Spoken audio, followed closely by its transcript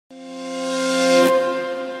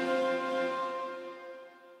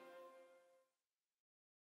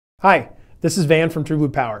Hi, this is Van from True Blue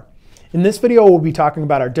Power. In this video, we'll be talking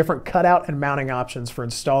about our different cutout and mounting options for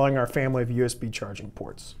installing our family of USB charging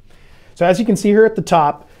ports. So as you can see here at the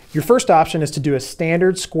top, your first option is to do a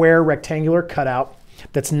standard square rectangular cutout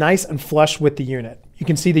that's nice and flush with the unit. You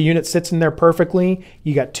can see the unit sits in there perfectly.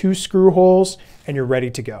 You got 2 screw holes and you're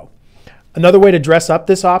ready to go. Another way to dress up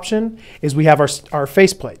this option is we have our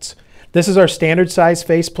faceplates. This is our standard size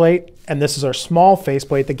faceplate and this is our small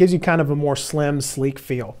faceplate that gives you kind of a more slim, sleek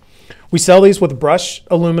feel. We sell these with brushed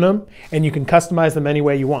aluminum and you can customize them any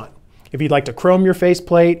way you want. If you'd like to chrome your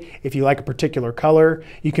faceplate, if you like a particular color,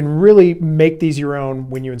 you can really make these your own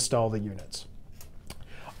when you install the units.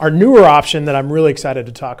 Our newer option that I'm really excited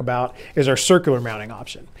to talk about is our circular mounting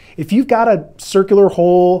option. If you've got a circular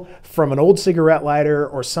hole from an old cigarette lighter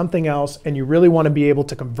or something else and you really want to be able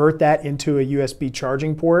to convert that into a USB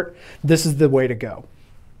charging port, this is the way to go.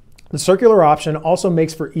 The circular option also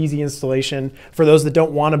makes for easy installation for those that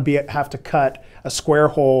don't want to have to cut a square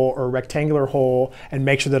hole or a rectangular hole and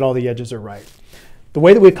make sure that all the edges are right. The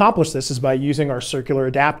way that we accomplish this is by using our circular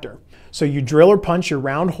adapter. So you drill or punch your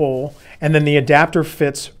round hole and then the adapter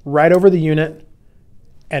fits right over the unit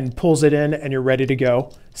and pulls it in and you're ready to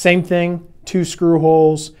go. Same thing, 2 screw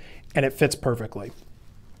holes and it fits perfectly.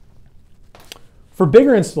 For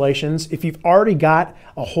bigger installations, if you've already got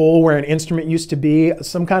a hole where an instrument used to be,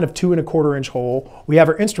 some kind of 2 1/4 inch hole, we have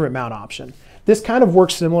our instrument mount option. This kind of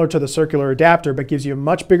works similar to the circular adapter, but gives you a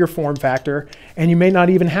much bigger form factor, and you may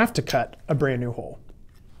not even have to cut a brand new hole.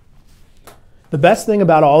 The best thing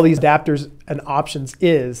about all these adapters and options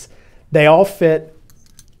is they all fit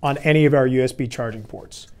on any of our USB charging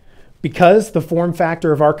ports. Because the form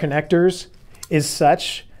factor of our connectors is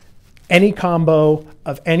such, any combo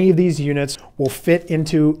of any of these units will fit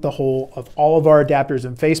into the hole of all of our adapters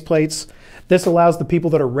and faceplates. This allows the people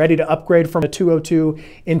that are ready to upgrade from a 202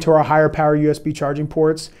 into our higher power USB charging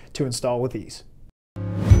ports to install with ease.